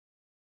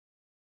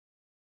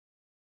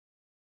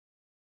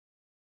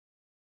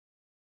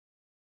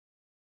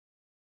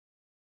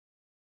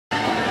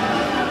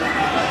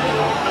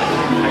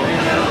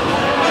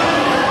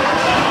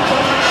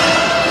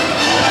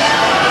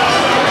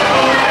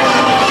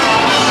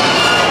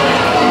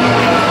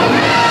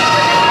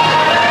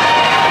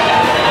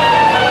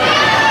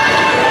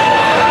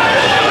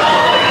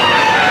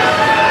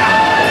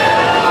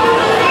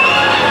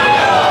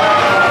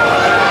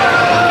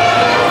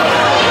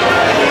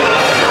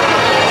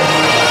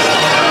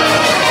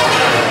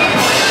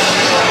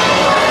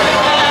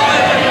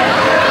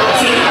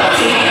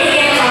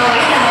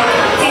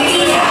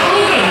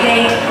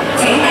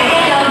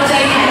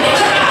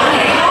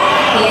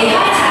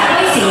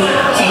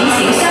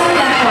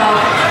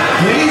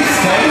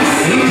stay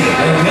seated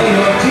until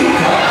your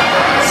teacup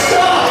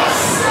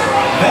stops.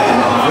 Then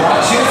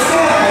watch your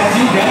step as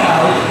you get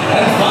out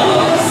and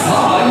follow the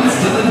signs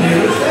to the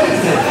nearest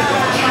exit.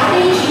 茶杯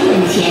提稳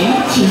前，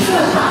请坐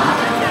好，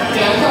然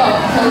后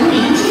从临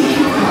近出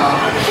口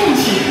顺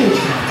序退场，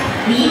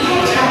离开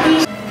茶杯。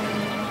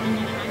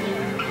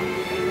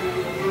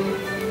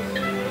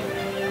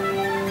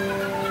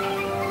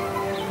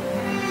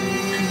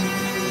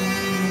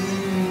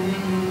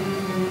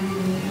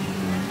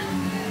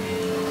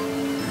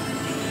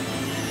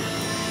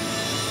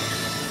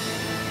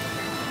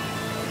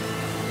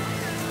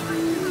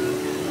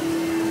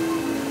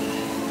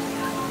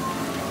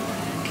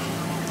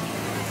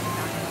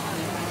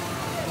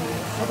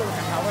 嗰度入口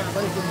啊，嗰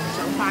度叫夢想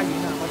花園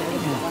啊，我哋喺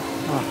度做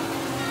啊。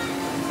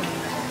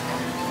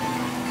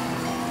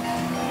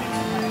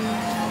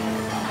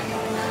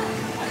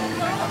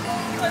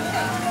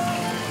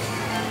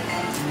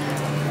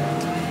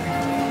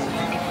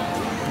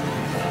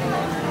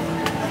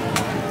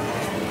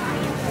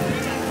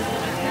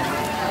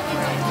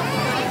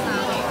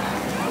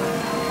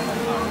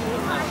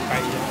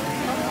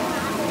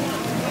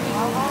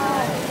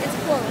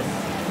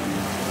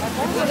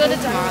我覺得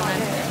就係。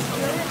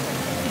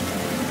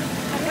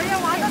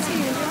 玩多次完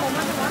全冇乜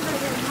玩到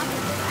嘢。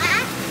啊！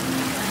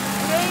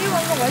你揾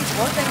個位坐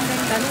定定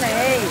等你。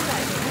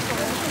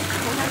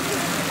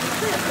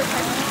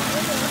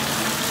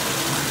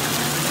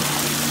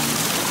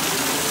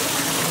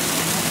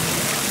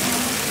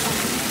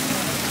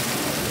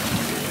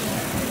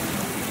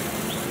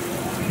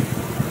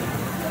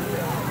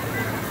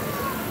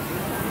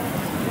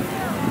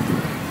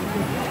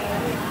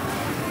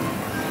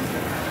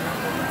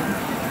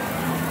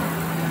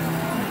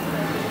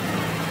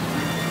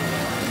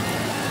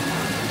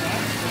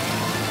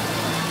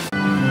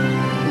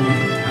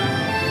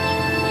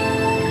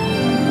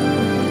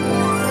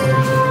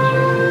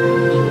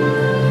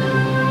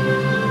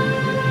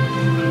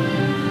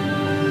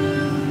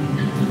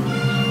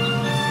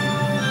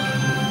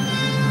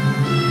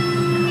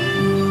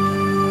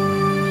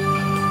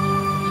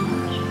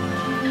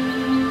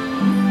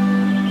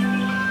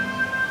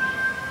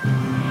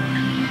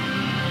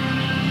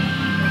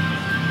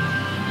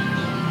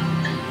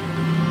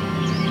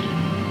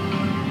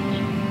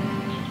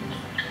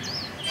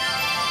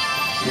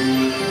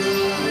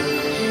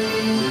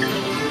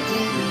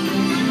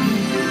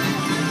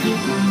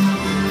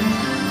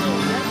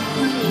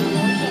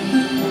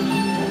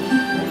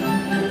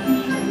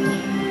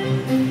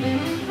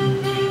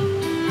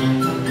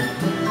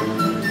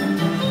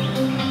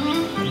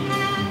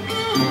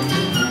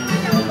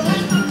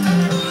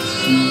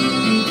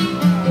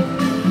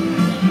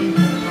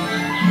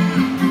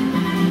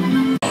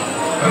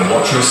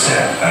Watch your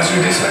step as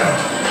you dismount。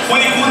灰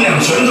姑娘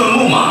旋转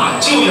木马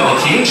就要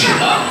停止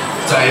了，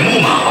在木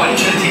马完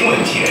全停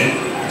稳前，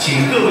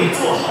请各位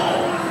坐好，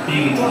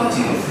并抓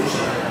紧扶手，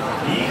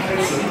离开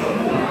旋转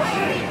木马时，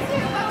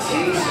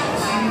请小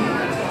心你的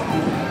脚步。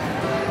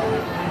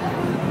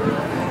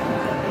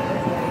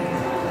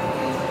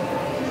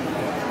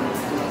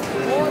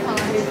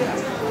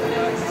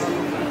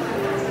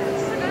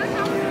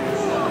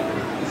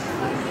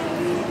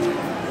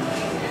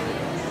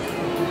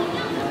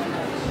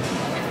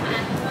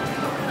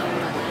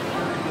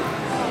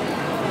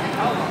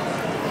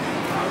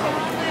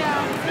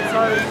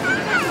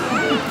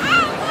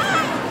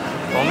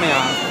 講咩啊？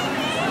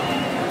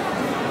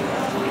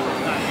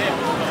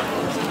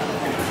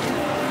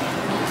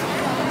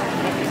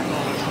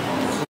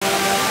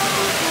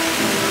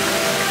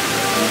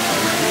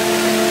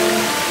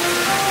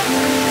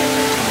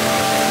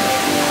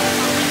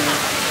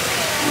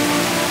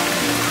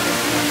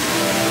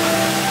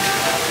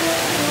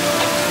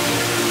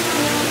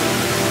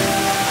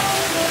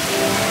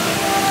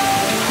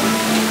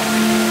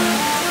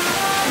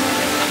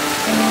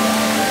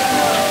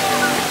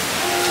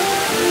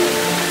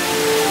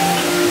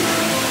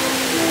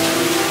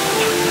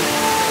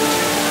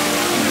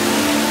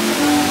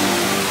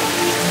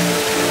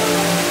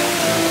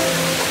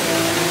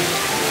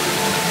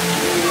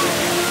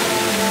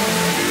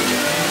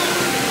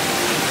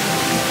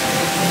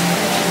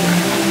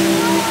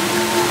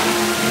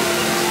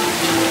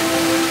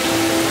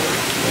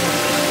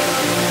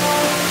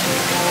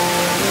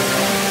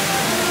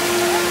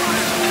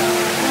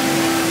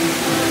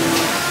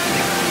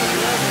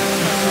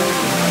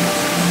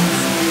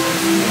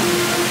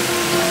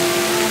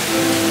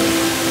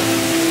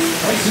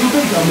小飛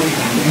象未停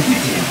定之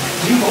前，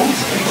請保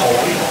持喺座位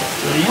度，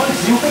離開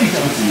小飛象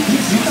時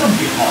請小心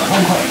月台空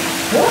隙。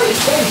Please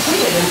stay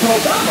seated until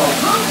Dumbo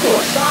comes to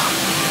a stop.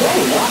 Then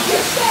watch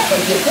your step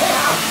as you get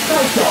out. 在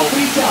小飞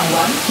象完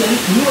全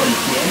停稳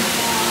前，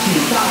请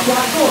大家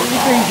坐好。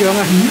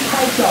离开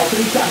小飞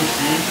象时，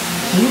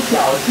请小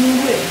心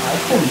月台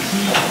空隙。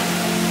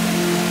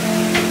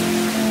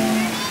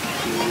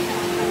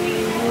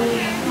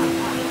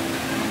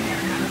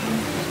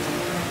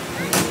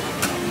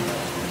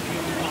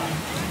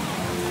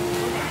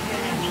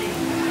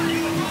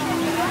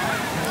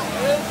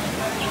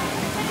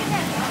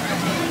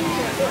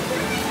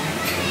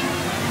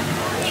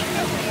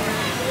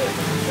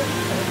 Thank you.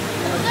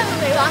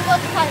 桌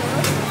子上有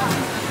人煮饭。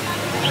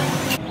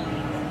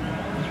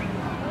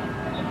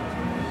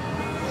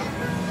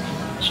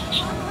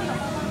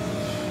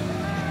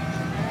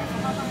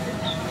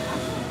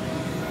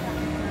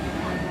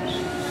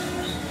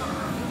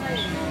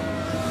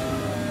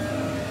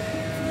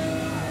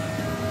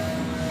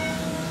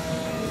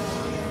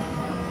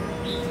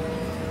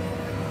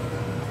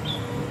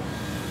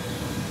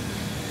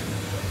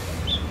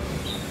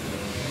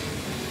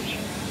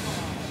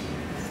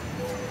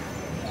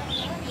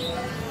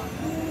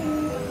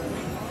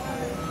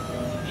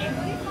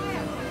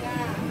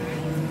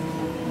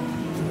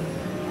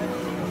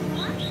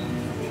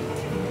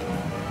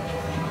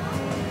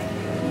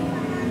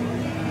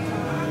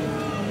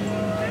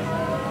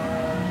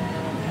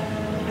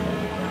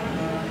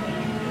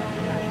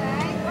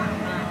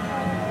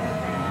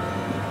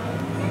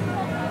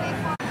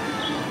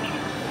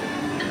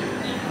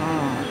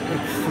迪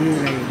士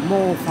尼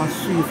魔法书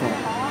房。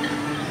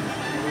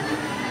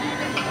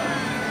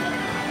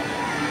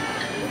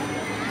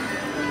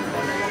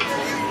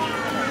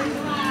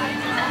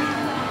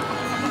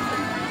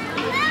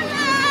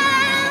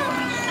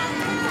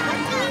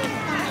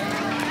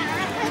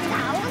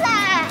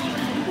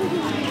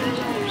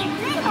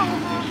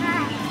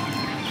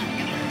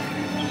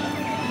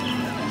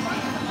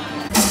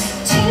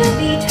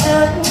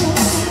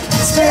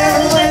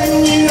Spell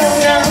when you don't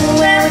know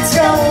where it's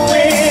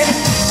going.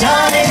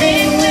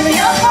 Diving with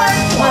your heart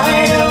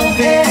wide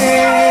open.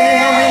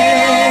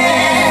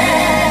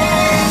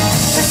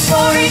 The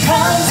story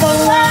comes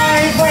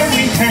alive when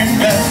we turn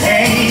the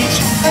page.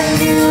 A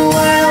new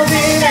world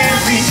in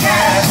every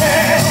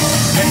chapter.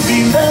 When we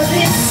look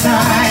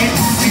inside,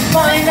 we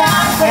find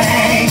our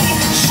way,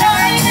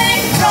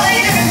 shining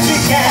brighter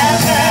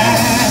together.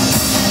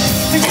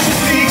 It's the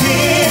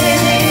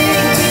beginning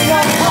of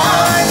our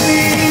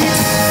heartbeat.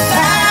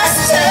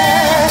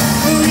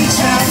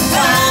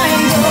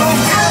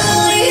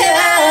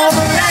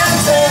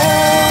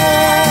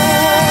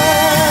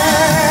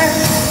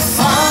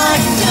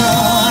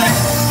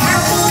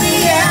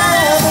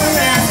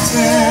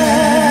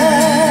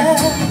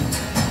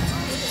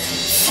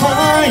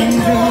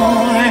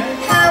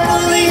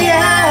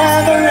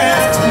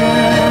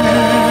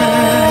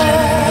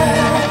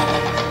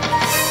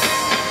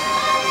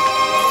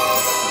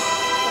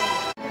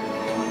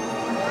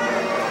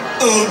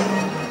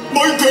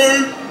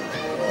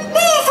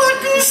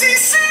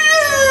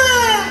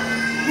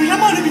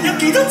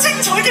幾多精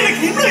彩嘅歷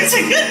險旅程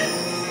啊！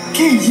奇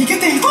異嘅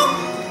地方、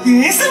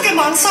野生嘅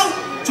猛獸，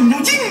仲有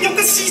英勇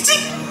嘅事蹟，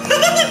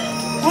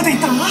我哋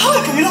打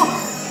開佢咯！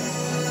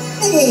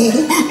唔好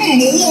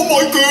啊，麥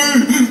記！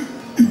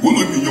如果裏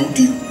面有啲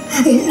好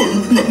危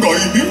險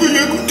嘅嘢，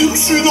咁點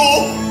算啊？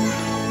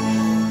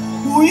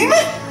會咩？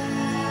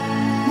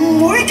唔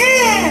會嘅，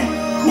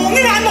冇眼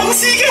冇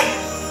事嘅。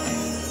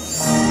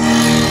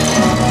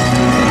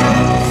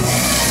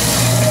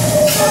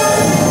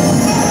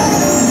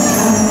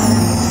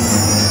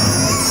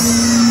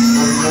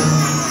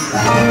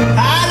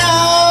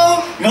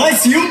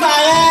小白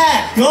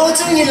啊，我好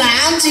中意攬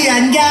住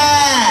人㗎。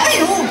哎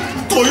呦，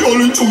睇下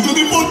你做咗啲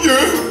乜嘢，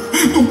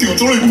都叫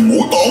咗你唔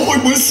好打開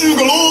本書㗎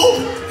咯。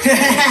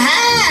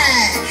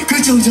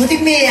佢做咗啲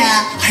咩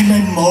啊？係咪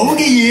唔好嘅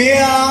嘢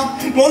啊？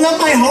我諗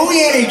係好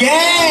嘢嚟嘅，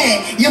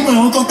因為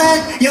我覺得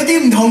有啲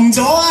唔同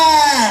咗啊。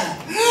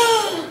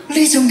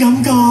呢種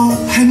感覺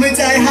係咪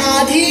就係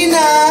夏天啊？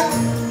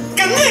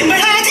梗係唔係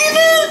夏天啦！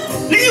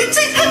你要即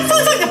刻翻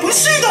入本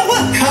書度啊！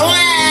好啊。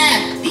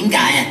點解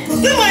啊？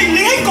因為你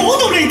喺嗰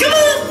度嚟噶嘛，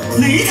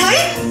你睇，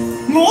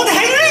我哋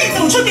喺呢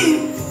度出面，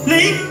你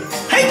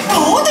喺嗰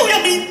度入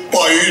面。弊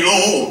咯，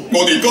我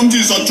哋今次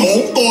實闖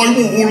大禍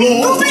咯。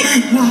高飛，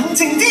冷靜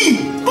啲，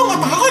幫我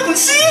打開本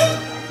書啊！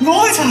我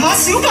去查下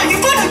小白要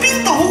翻去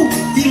邊度，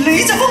而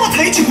你就幫我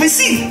睇住佢先。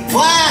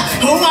哇，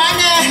好玩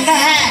啊！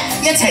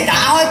一齊打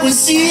開本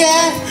書啊！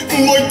唔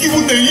係叫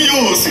你啊，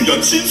船人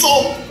先生。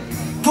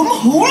咁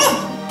好啦，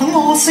等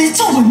我四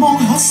周圍望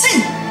下先。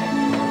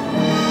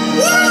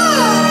哇！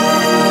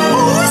好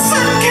神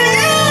奇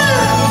啊！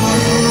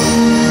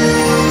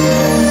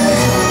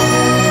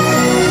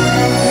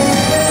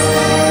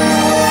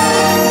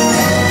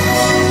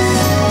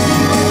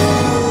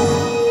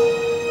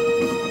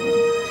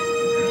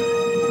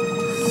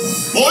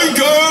米奇，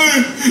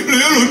你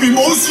喺裏邊冇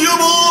事啊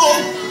嘛？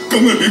梗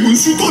係俾本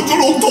書吞咗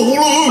落肚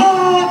啦！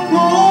我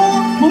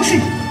冇事，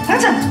等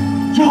陣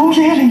有嘢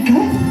嚟緊，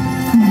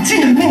唔知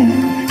係咩？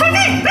快啲呢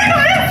度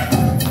啊！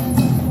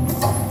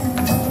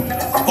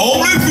行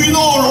呢邊啊，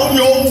老友！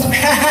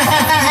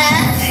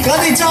我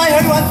哋再去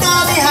揾多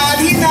啲夏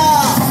天啊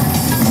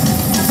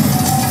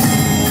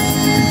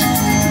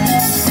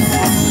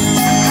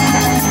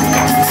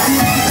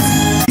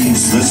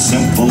！The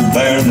simple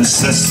bare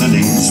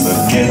necessities.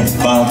 Forget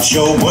about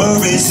your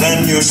worries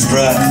and your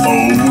strife.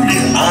 Oh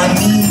yeah. I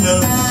mean the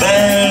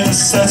bare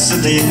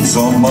necessities,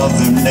 or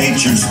Mother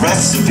Nature's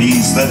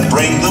recipes that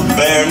bring the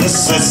bare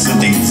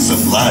necessities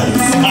of life.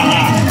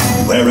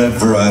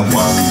 Wherever I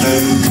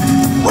wander,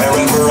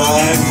 wherever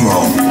I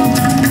roam,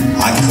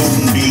 I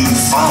couldn't be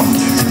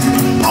fonder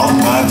of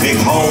my big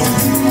home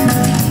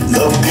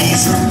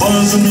bees are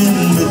buzzing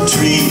in the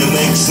tree to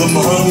make some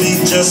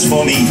honey just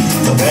for me.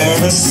 The bare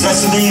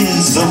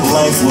necessities of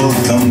life will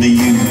come to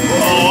you.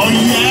 Oh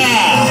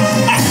yeah!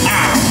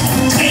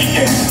 Take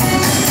it!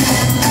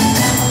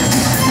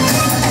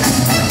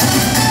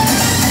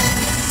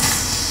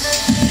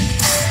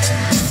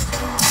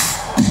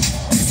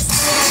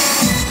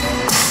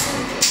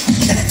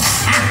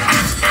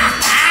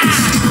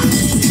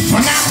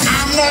 Well, now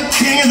I'm the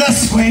king of the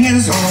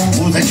swingers,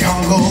 oh, the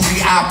jungle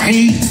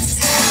VIP.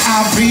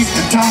 I reach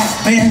the top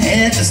and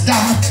head to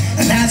stop,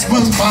 and that's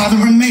what's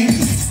bothering me.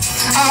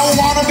 I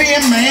wanna be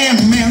a man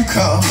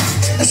cub,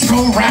 let's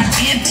go right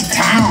into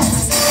town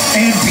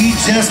and be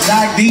just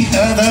like the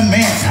other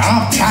men.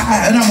 I'm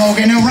tired of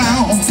walking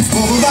around.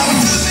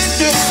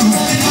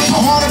 I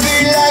wanna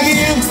be like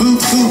you.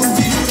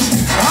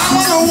 I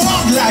wanna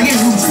walk like you,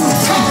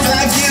 talk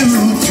like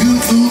you too.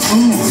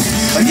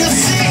 You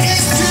see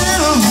it's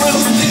true,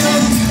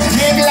 and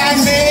live like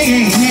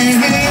me.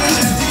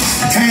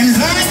 Can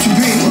learn to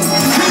be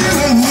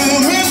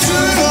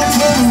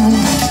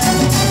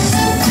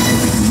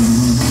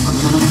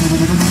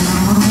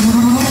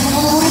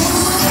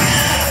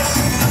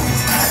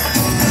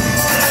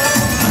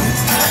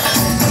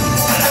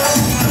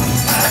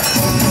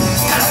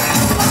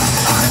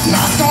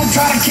Now don't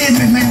try to kid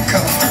me, man,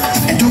 cub,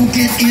 and don't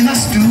get in a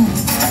stew.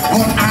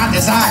 What I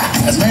desire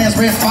is man's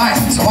red fire,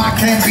 so I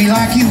can't be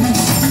like you.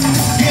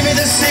 Give me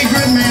the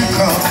secret, man,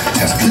 cub,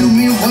 just clue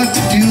me what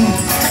to do.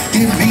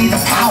 Give me the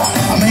power,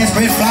 a man's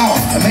red flower,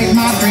 to make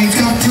my dreams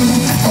come true.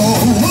 Oh,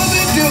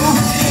 whoopie-doo,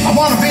 I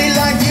wanna be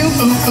like you, I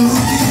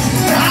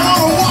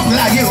wanna walk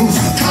like you,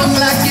 talk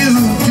like you,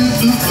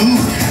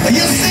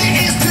 You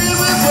see it's true,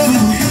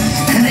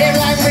 and live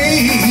like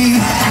me.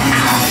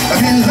 I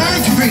can learn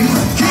to be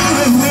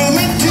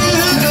human too.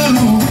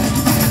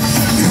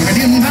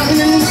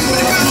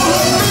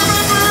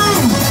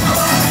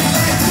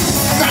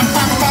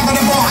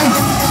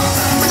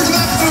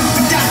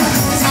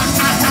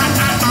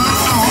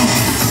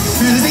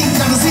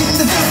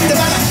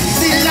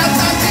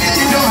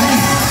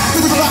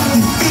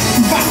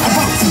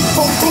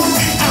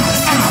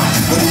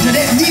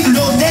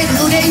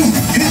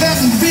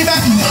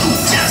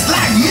 Just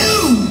like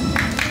you.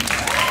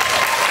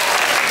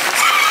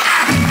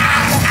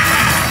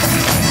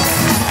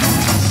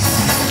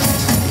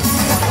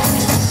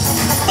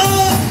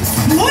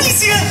 唔好意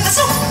思啊，阿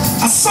叔。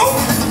阿叔，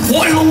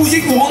我係路易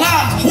王啊，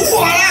好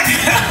話啦，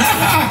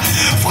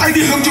快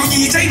啲向做二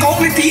仔講，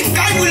你點解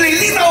會嚟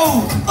呢度？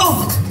哦，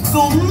咁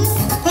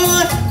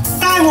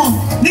大王，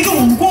你個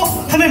王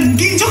國係咪唔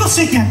見咗個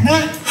雪人啊？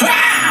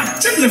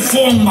真係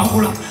荒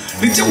謬啦！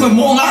你周圍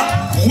望下，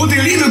我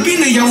哋呢度邊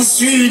度有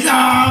雪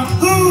啊？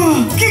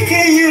激氣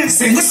啊！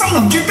成個森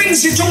林最冰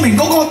雪聰明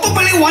嗰個都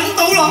俾你揾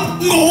到啦，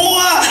我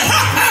啊！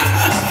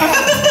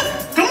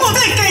咁我都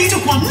係繼續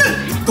揾啦。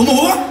咁好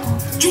啊！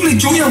祝你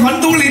早日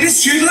揾到你啲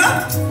雪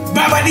啦！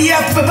拜拜啲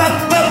啊，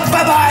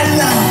拜拜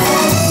啦！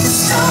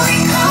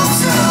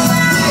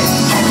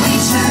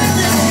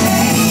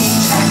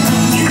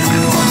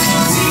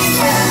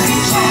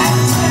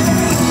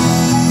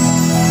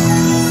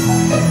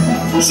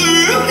雪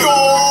人，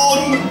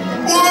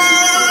喂，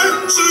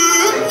雪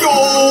人。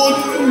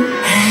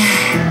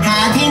夏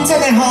天真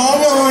係可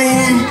愛啊！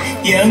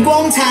陽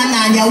光燦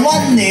爛又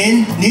温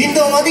暖，暖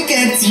到我啲腳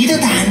趾都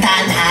彈彈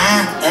下。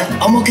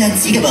我冇腳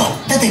趾㗎噃，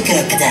得對腳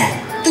㗎咋，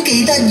都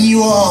幾得意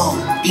喎。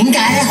點解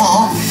咧？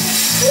哦，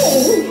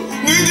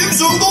你點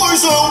上到去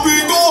上邊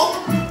㗎？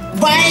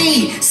喂，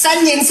新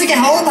認識嘅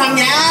好朋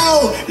友，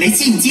你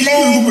知唔知咧？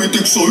你個鼻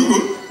滴水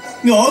嘅。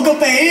我個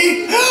鼻，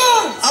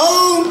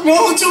哦，我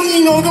好中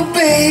意我個鼻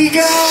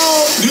㗎。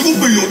你個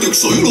鼻又滴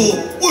水咯？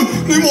喂，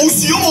你冇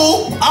事啊嘛？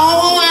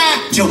我啊，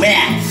做咩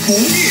啊？冇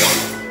嘢啊。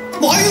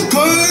米奇，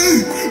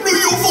你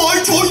要快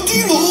脆啲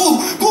喎，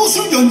個雪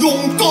人溶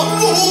緊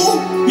喎。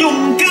溶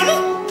緊？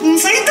唔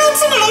使擔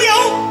心啊，老友，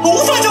好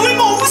快就會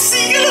冇事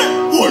㗎啦。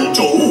為咗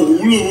好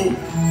啦。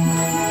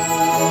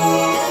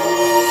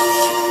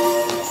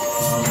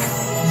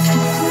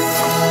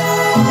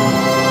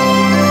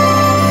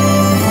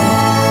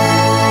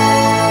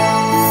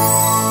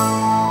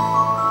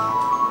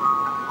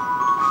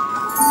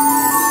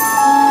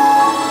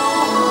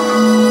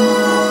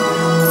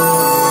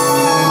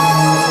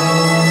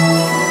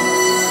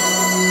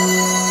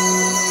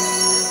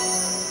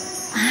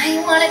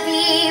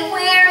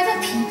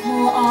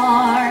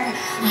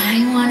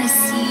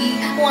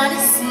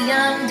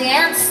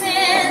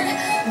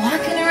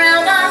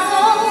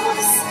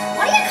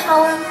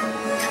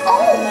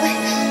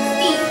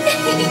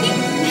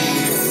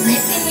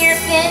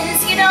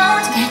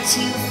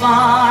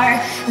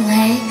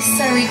Legs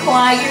are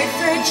required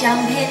for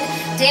jumping,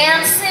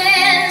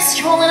 dancing,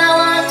 strolling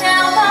along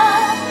down the,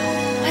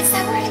 what's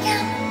that word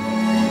again?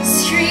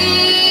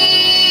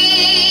 Street,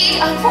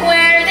 up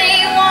where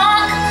they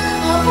walk,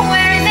 up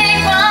where they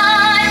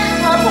run,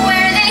 up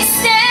where they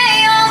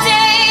stay all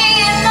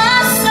day in the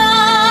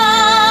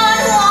sun,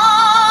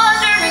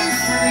 wandering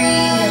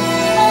free.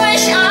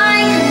 Wish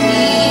I could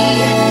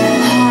be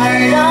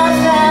part of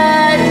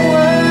that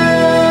world.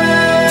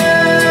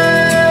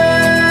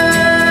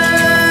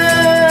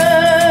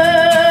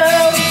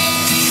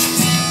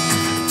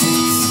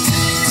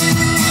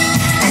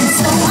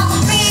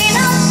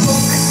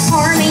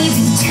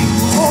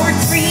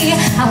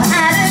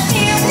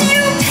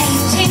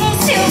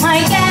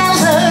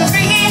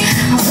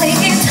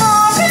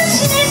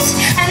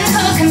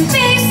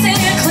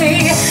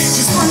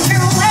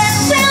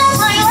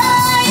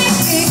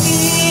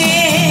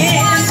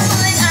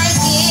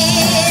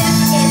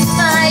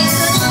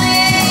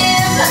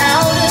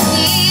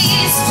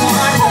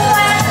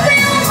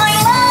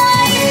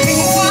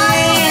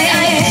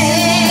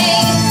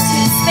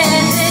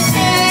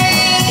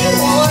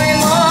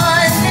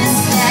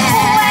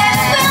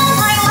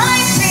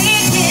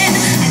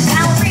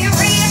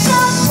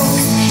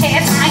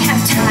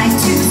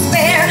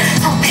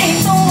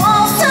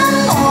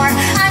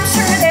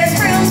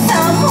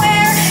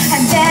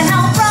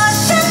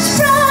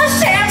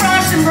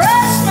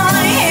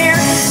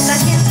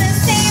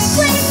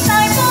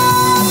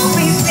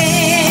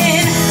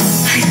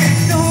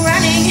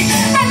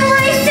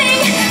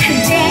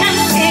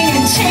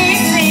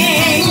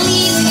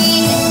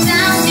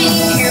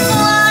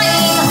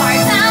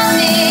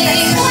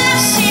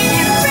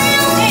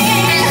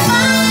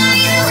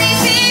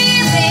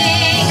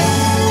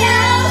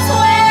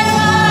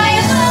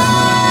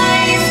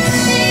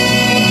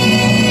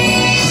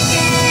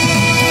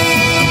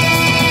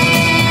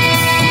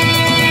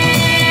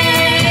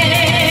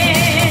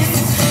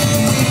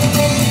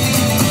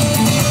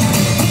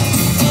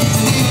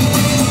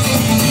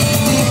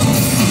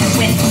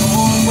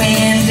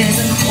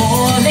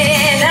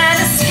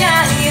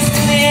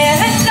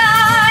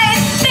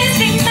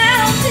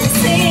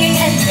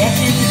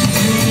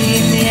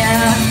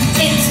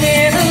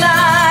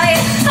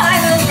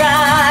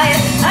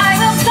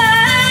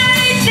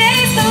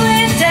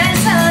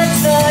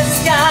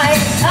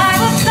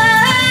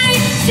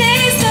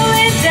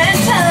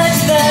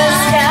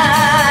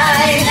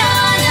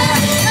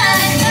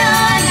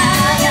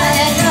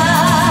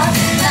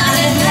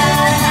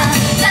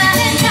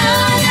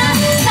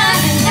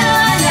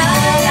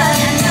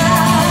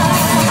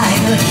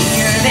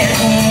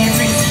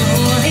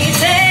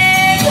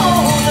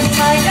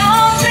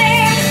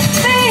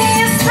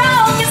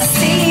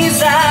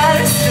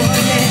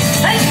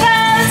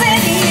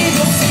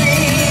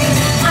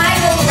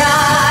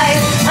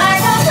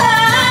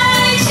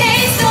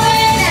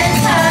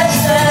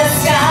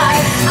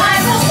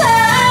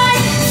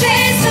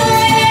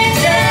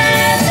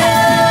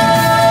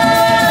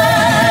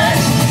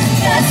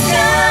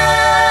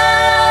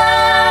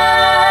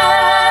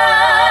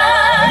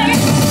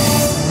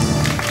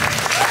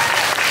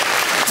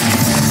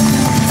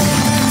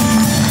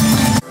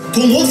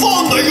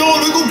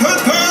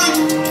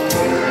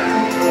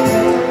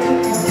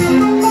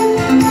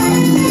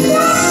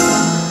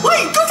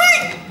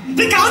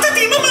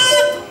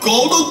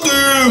 搞得掂，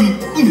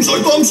唔使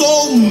擔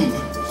心。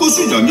個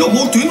雪人又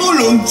冇斷開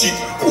兩截，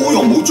我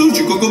又冇追住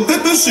佢個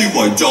Pⅱ 四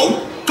圍走。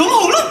咁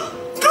好啦，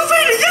高飛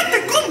你一定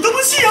估唔到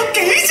本書有幾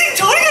精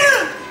彩嘅，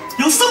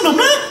有森林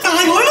啦、大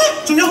海啦，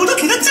仲有好多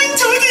其他精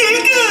彩嘅嘢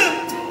嘅。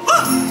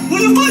啊！我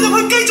要翻入去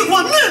繼續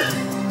揾啦。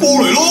過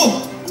嚟咯，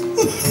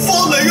翻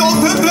嚟啊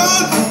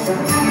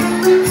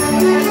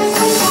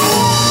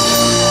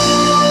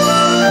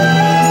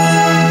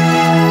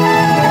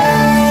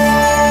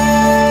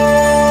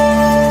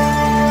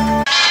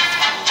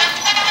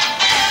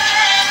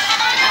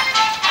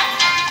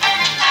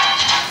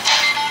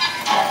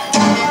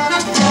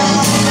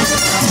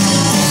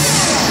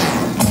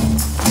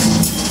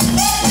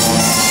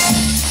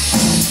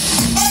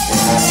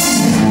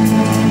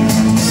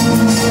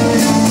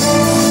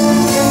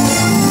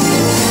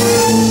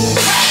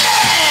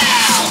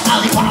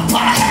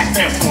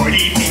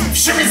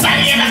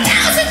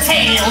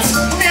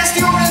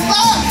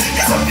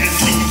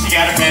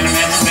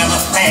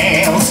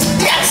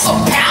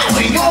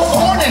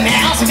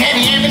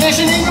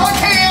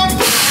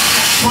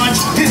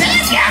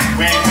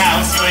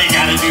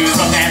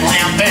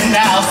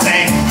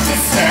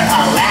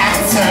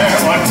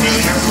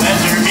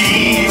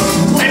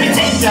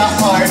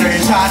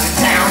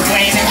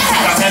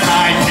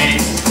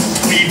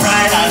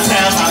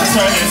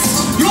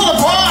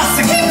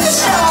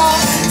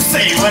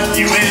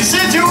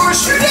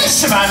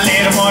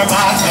little more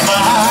baklava.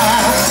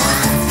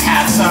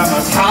 Have some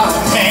of column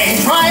A,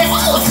 try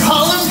all of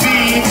column B.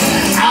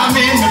 I'm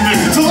in the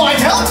mood to like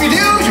help you do.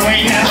 You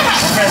ain't never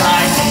had a friend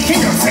like me. Can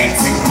your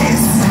friends do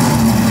this?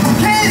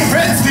 Can your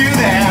friends do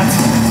that?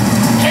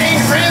 Can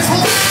your friends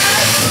hold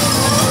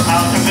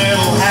out the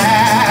little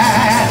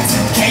hat?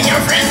 Can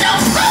your friends go?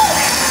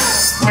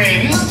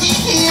 Wait, looky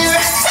here.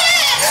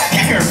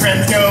 Can your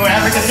friends go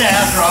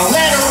abracadabra?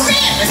 Let her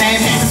rip and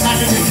then it's not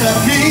to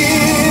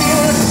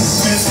disappear.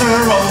 Mr.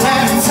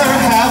 Aladdin, sir,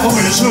 have a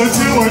wish or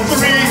two or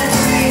three.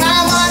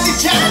 I'm on the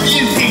job,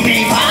 you think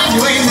they find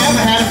you ain't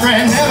never had a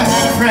friend, never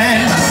had a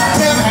friend,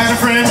 never had a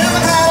friend, never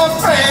had a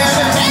friend, never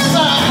had a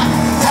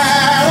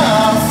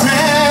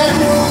friend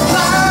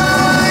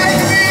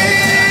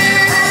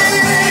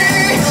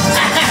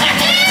like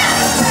me.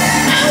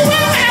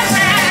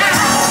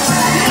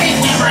 You ain't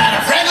never had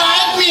a friend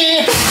like me.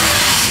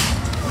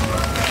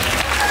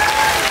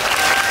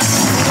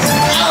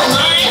 Oh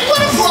my,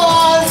 what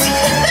applause!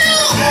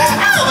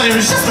 It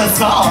was just a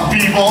song,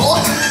 people.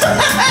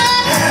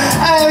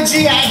 Oh,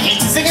 gee, I hate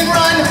to sing and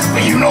run,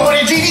 but you know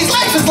what a genie's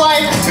life is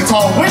like. It's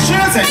all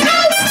wishes and no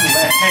play.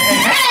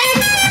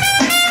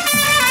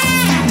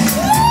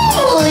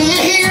 Oh, you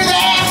hear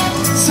that?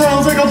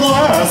 Sounds like a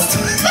blast.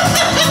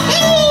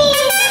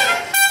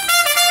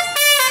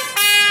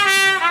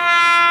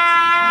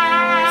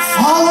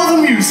 Follow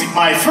the music,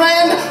 my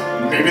friend.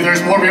 Maybe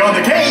there's more beyond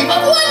the cave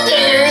of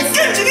wonders.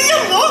 跟住啲音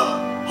樂，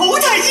好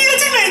提議啊，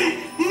精靈，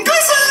唔該晒。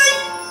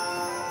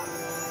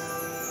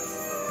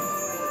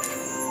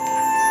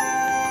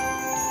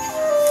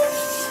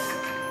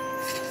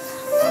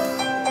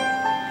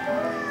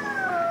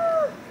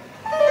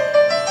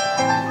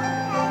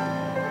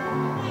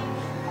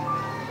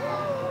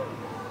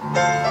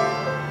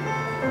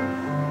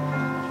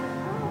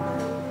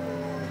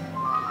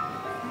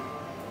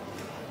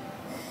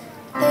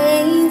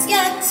Ain't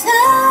got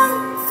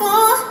time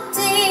for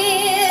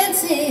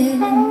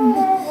dancing.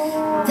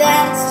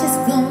 That's just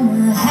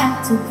gonna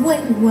have to wait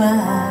a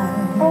while.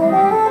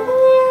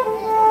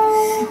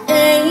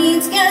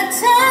 Ain't got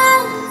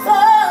time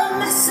for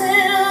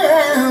messing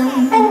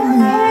around,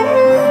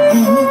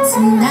 and it's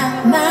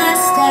not my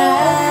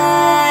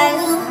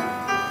style.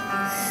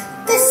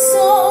 This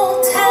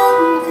old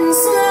town can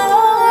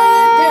slow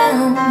it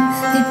down.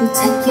 People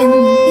taking the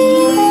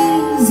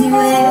easy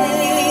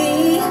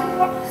way,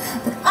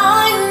 but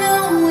I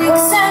know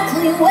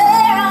exactly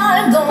where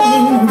I'm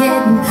going.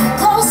 Getting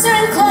closer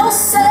and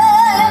closer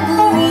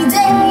every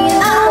day,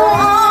 and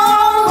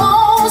I'm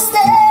almost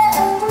there.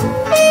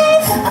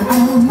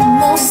 I'm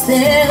almost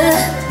there.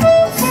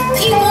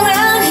 People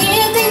around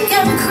here think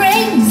I'm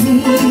crazy,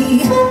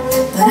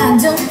 but I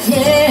don't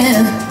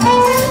care.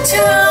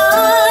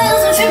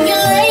 Trials and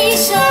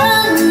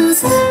tribulations,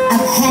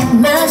 I've had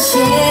my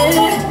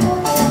share,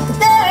 but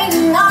there ain't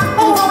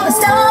nothing gonna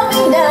stop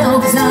me now,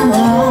 'cause I'm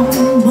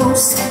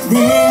almost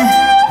there.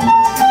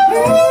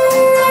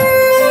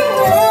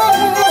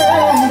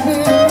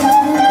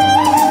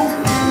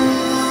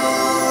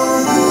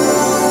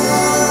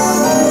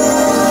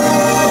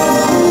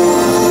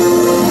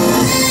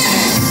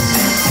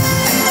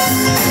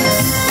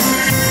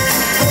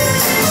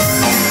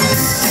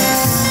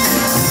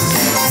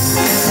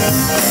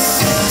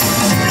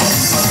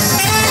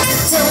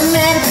 Don't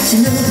matter what you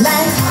look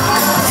like,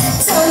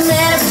 don't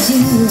matter what you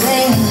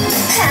wear,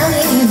 how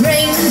many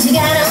rings you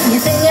got on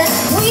your finger,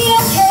 we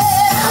don't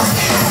care.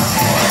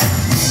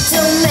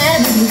 Don't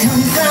matter where you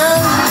come from,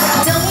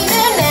 don't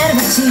even matter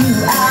what you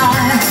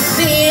are.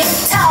 Big,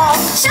 tall,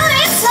 short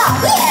and small,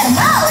 we had them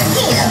all in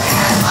here.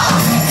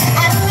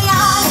 And we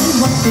all knew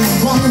what they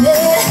wanted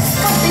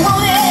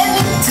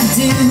me to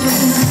do.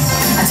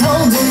 I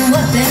told them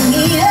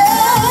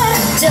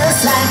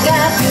Just like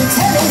I've been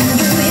telling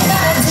you, you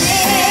gotta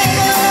dig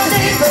a little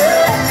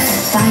deeper,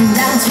 find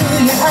out who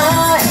you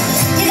are.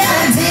 You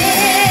gotta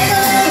dig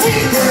a little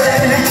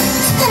deeper,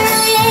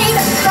 create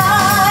a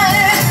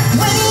fire.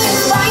 When you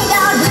find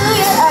out who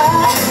you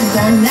are,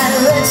 find out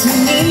what you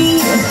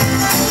need.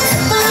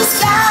 Blue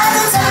skies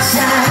and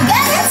sunshine,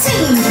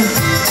 guaranteed.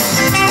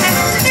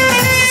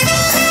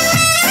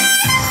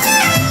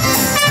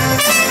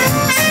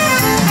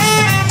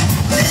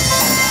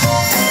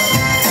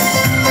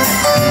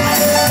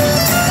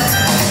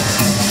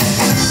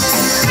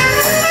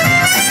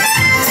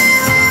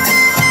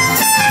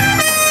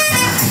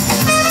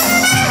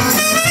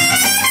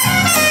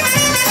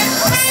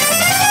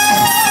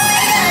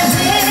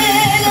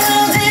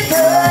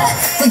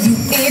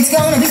 It's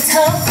gonna be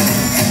tough.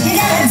 You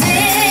gotta dig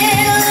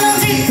a little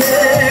deeper.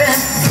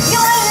 You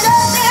ain't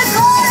know there's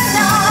more or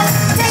not.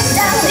 Dig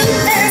down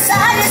deep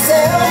inside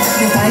yourself.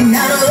 You'll find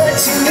out what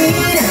you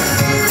need.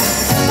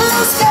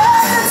 Blue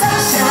skies and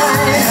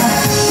sunshine.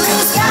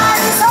 Blue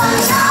skies and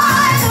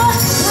sunshine.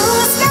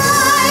 Blue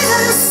skies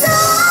and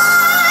sunshine.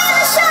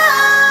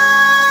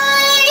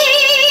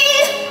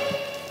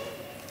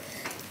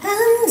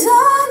 And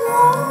I'm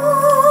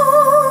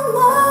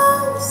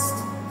almost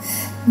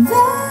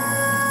there.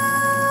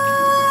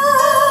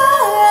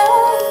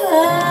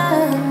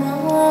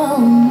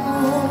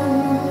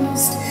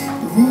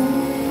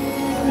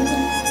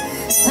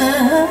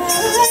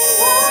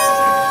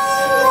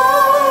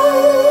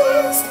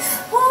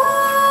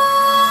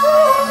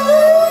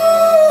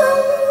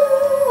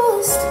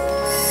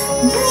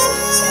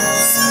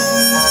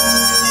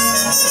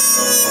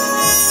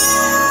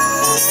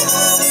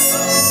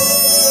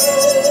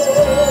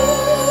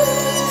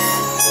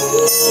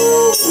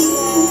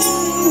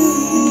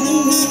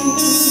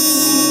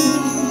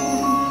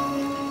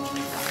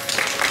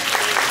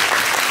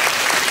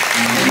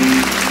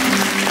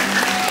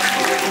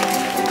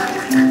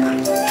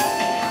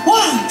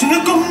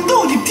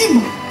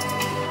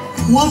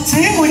或者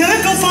我有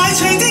一個快脆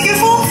啲嘅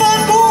方法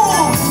噃。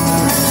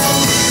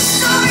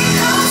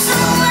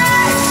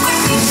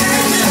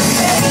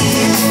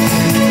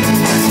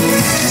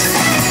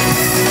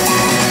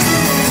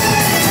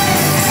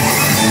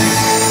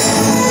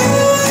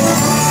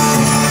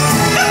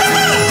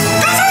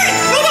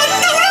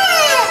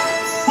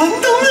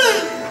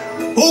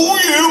好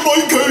嘢，米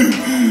奇！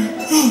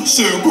成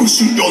個雪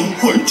人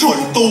喺齊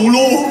度咯。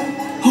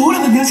好啦，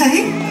朋友仔，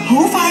好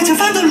快就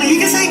返到你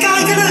嘅世界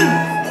㗎啦！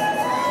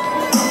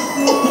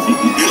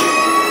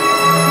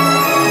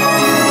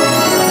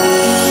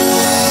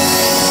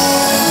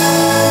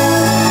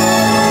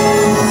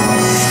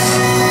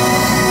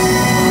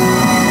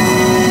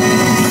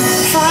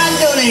返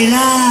到嚟啦！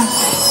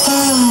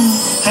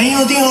喺我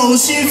啲好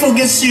舒服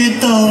嘅雪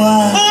度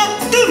啊！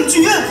對唔住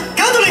啊，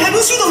搞到你喺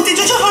本書度跌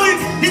咗出去，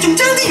你仲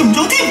爭啲溶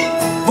咗添。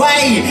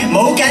喂，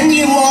冇緊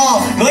要喎，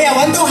我又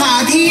揾到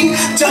夏天。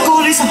不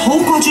過你實好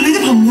掛住你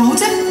啲朋友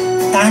啫。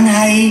但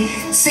係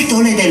識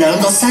到你哋兩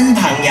個新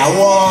朋友喎，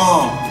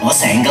我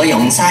成個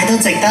溶晒都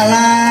值得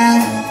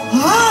啦！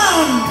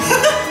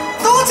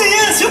多謝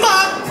啊，小白！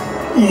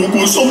我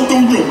個心都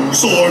溶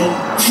晒。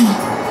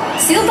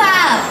小白，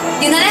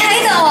原來你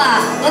喺度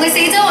啊！我哋四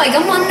周圍咁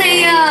揾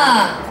你啊！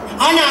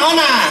安娜，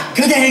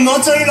佢哋係我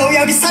最老友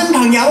嘅新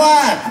朋友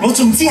啊！我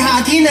仲知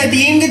夏天係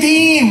點嘅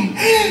添，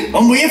我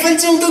每一分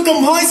鐘都咁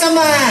開心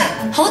啊！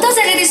好多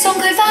謝你哋送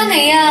佢返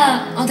嚟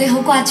啊！我哋好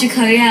掛住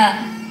佢啊！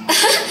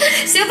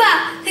小白，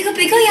你個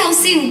鼻哥有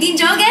事唔見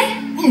咗嘅？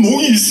唔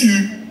好意思，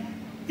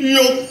一、二，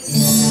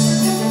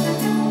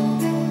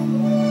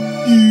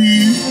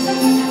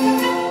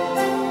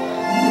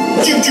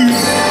接住。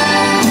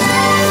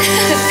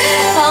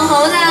放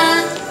好啦！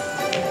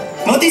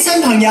我啲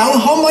新朋友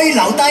可唔可以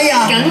留低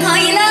啊？梗可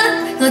以啦！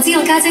我知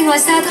我家姐愛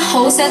莎都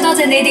好想多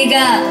謝你哋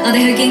㗎，我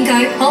哋去見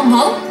佢好唔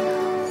好？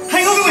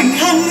係我嘅榮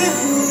幸啊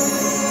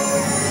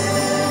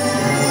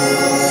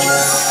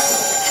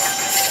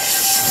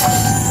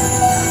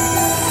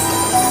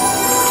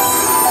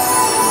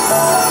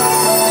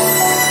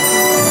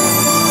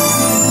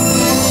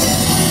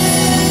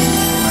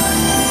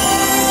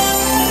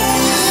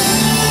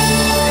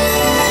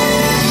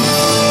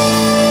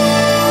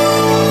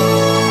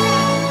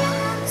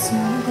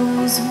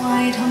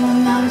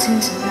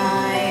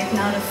！Tonight,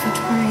 not a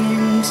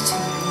footprint to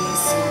be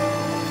seen.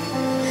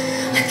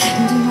 A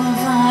kingdom of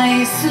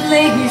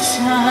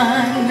isolation,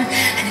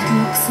 and it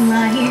looks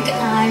like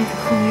I'm the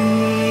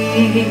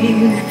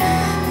queen.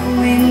 The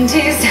wind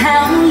is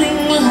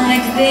howling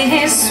like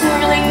this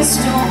swirling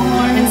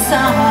storm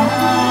inside.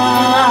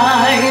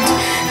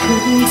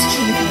 Couldn't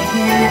keep it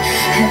in,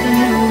 heaven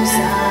knows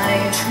I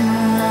tried.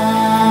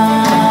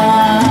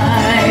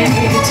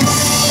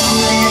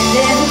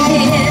 Let them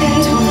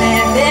in, don't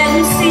let them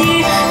see.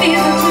 Be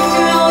the good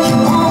girl you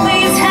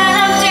always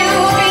have to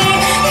be.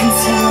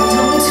 Conceal,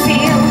 don't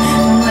feel,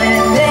 don't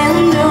let them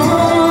know.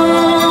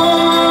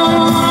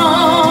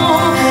 Oh,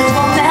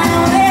 now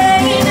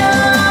they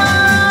know.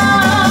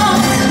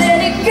 Let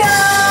it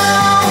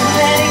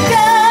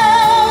go,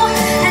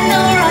 and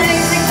I'll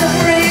rise like the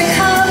break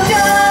of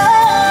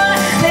dawn.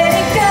 Let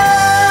it go,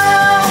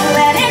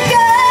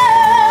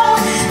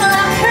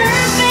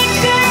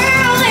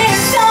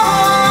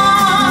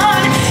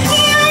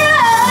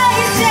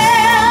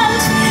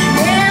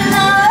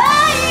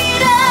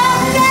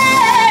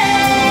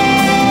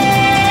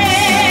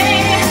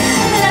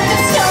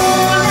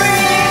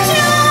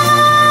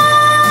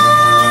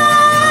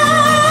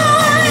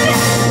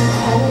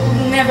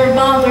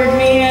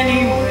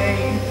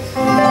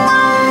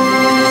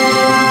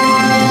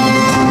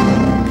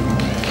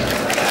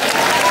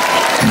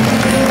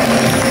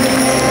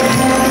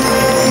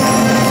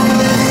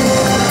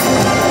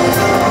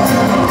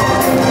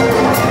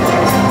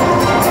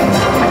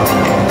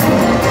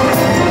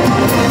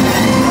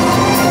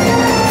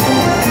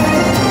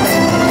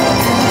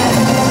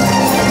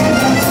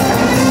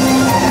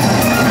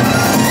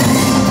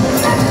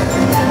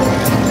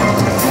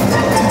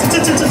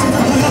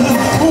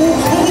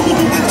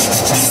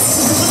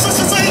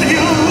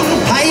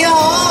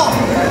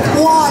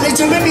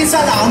 晒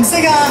藍色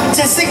啊，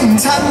隻色唔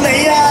襯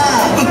你啊！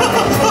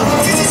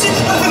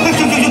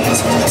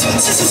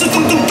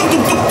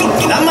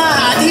諗下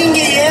夏天嘅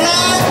嘢啦，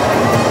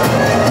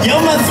有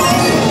蜜蜂，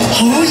好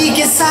熱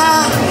嘅沙，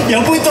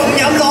有杯凍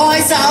飲攞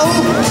喺手。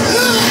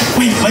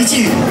喂，咪住，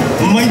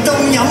唔係凍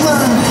飲啊，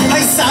係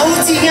手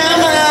至啱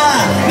啊！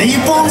你要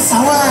幫手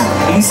啊，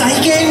唔使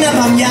驚啊，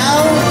朋友。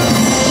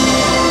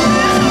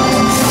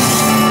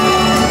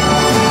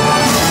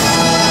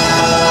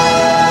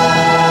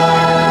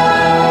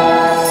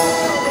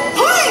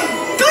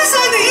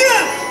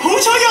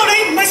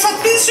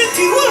雪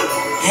條啊！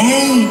唉，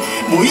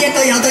每一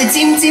個有對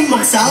尖尖木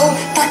手、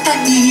得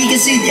意嘅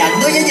雪人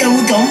都一樣會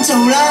咁做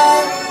啦。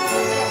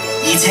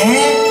而且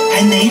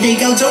係你哋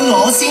救咗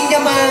我先㗎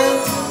嘛！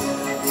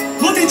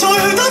我哋再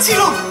去多次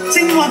咯，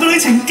正話嘅旅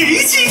程幾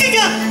刺激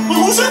啊！我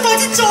好想快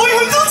啲再去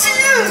多次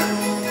啊！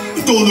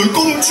但係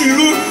今次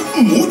咧，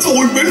唔好再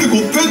俾你個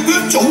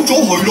Pet 走咗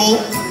去咯。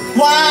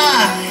哇！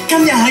今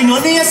日係我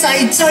呢一世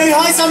最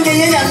開心嘅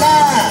一日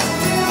啦！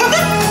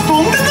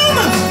講得啱啊！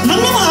諗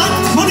下，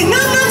我哋啱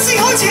啱先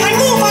開始喺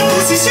魔法故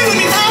事書裏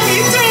面探險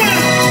啫。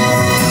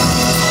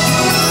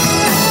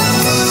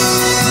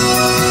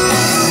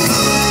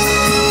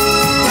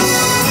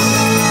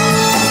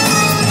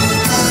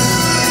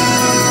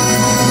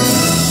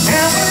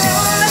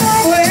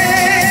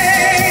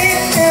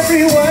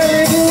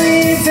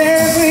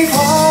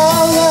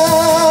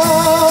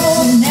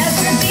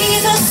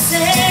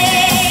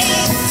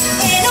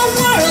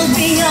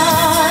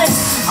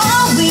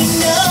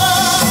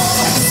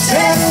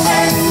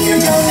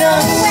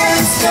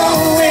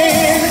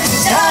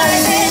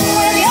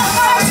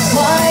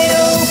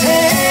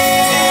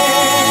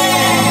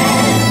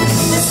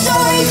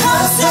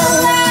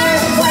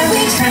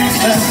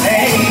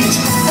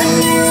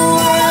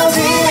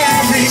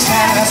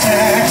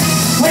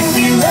When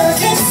we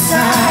look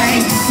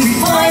inside, we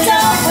find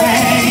our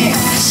way,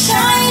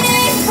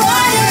 shining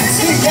brighter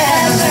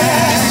together.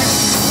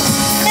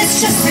 It's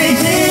just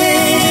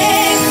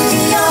beginning,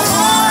 your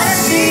heart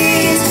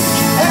beats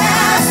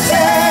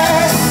faster.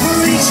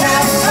 Reach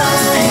out,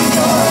 find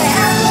your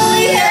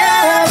happily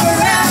ever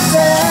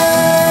after.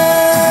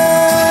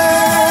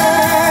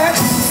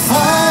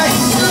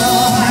 Find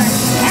your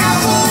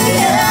happily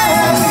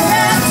ever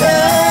after.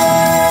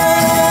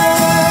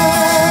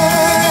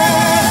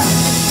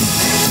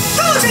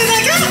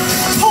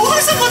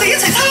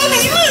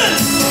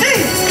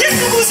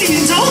 完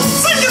咗，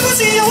新嘅故事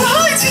又會開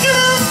始㗎啦！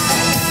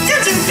跟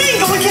住邊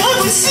個會揭開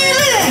本書咧？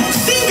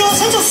邊個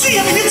想做書入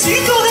面嘅主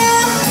角啊？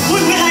會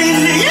唔會係你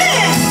咧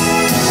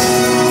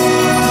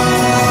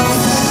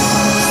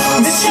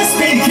？It's just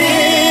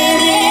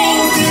beginning,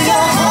 feel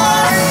your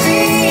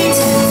heartbeat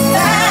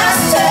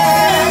faster.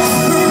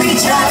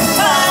 Reach out,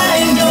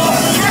 find your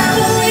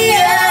happily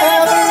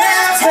ever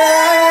after.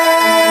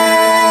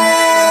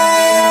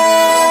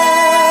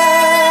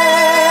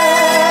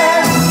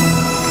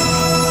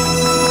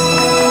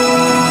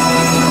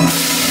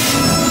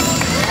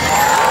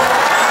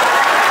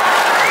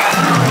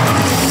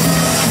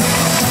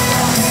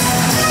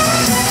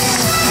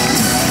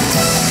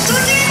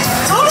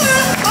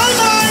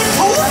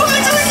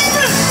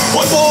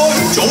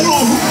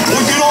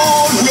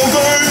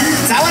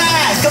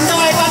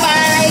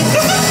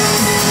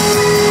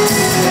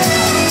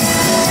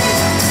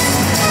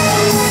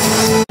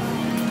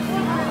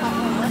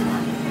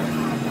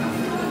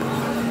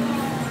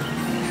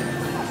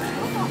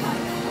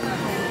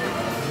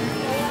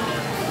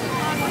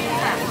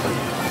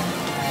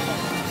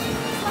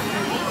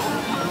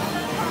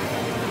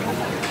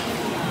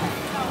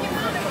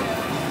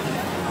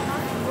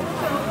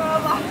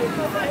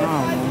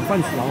 黃昏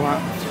時候啊，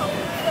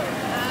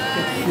迪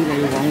士尼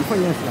黃昏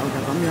嘅時候就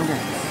咁樣嘅。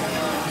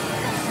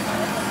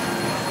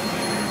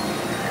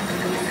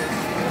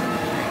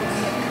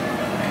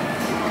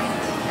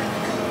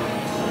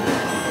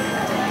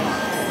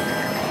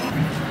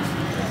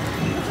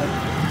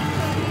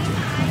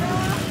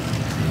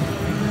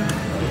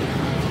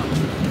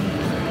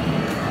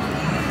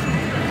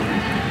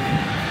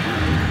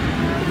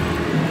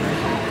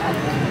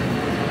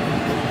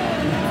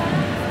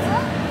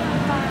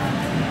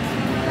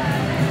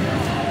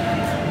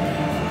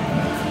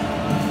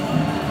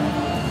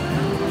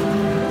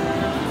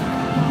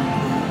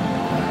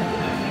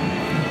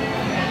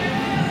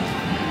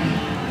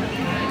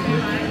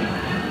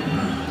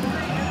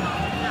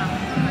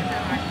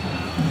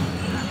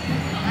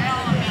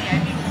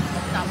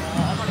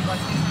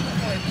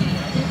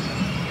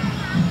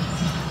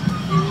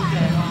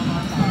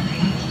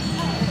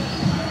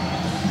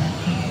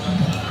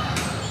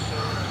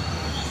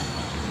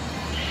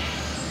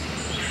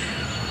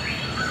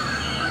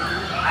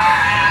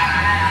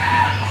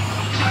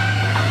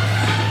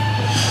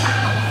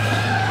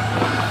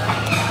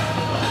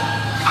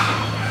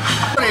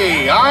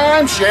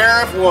I'm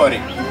Sheriff Woody.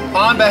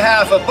 On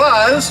behalf of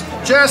Buzz,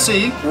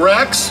 Jesse,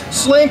 Rex,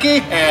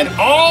 Slinky, and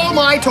all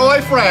my toy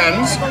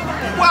friends,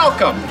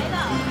 welcome.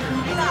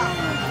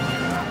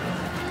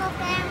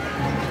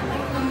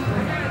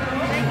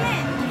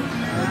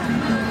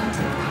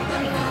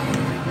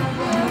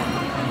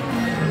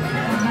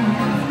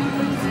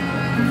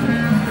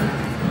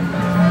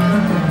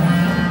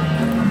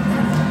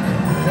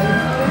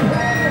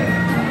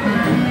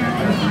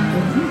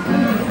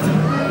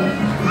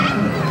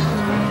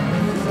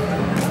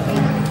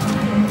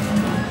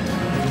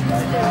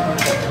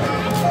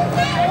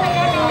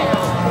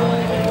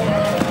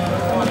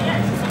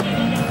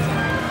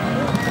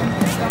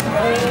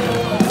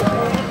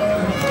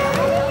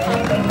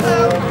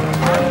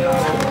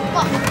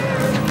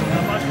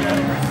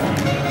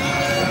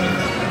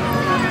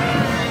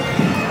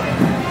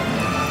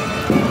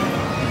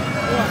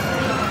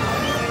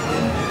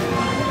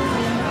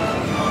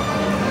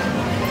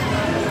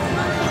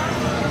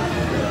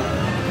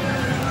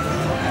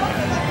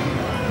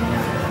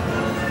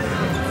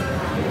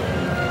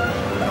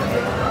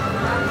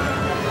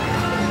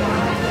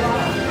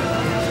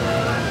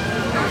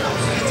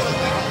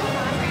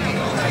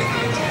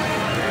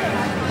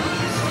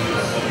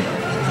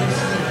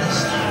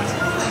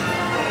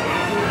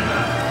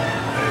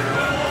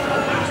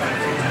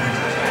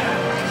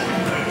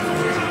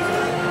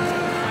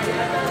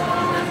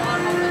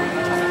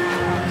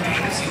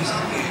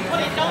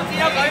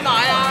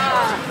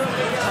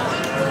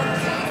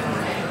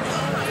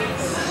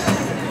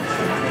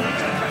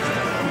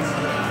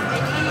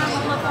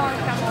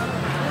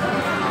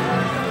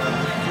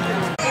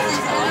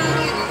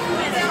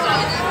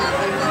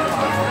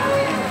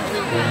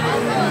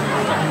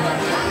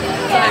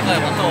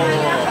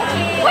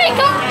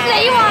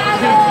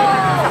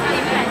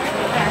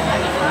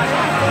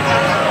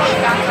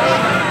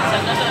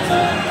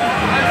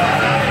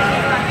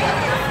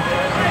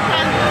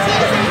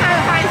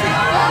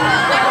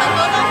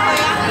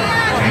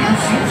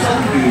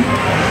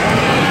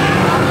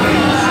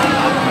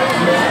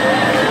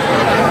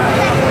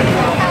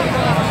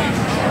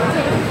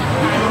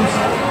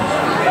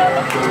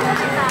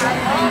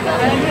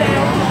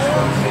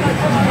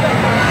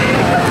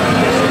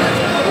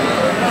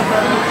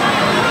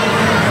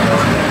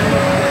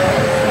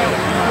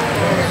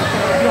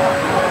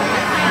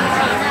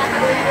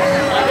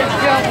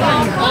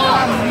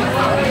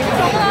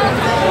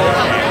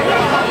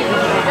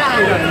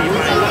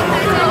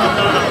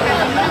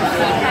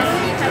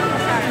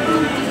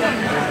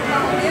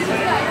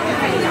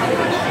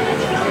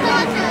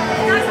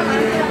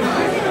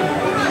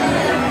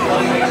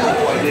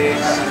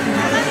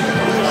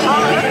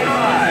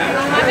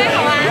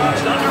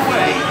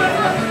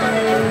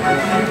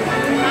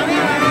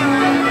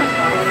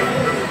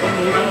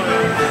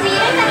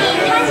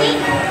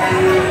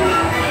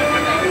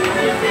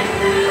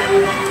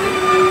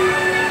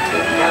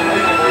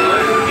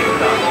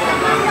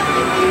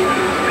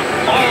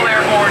 All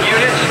airborne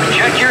units,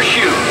 check your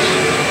shoes.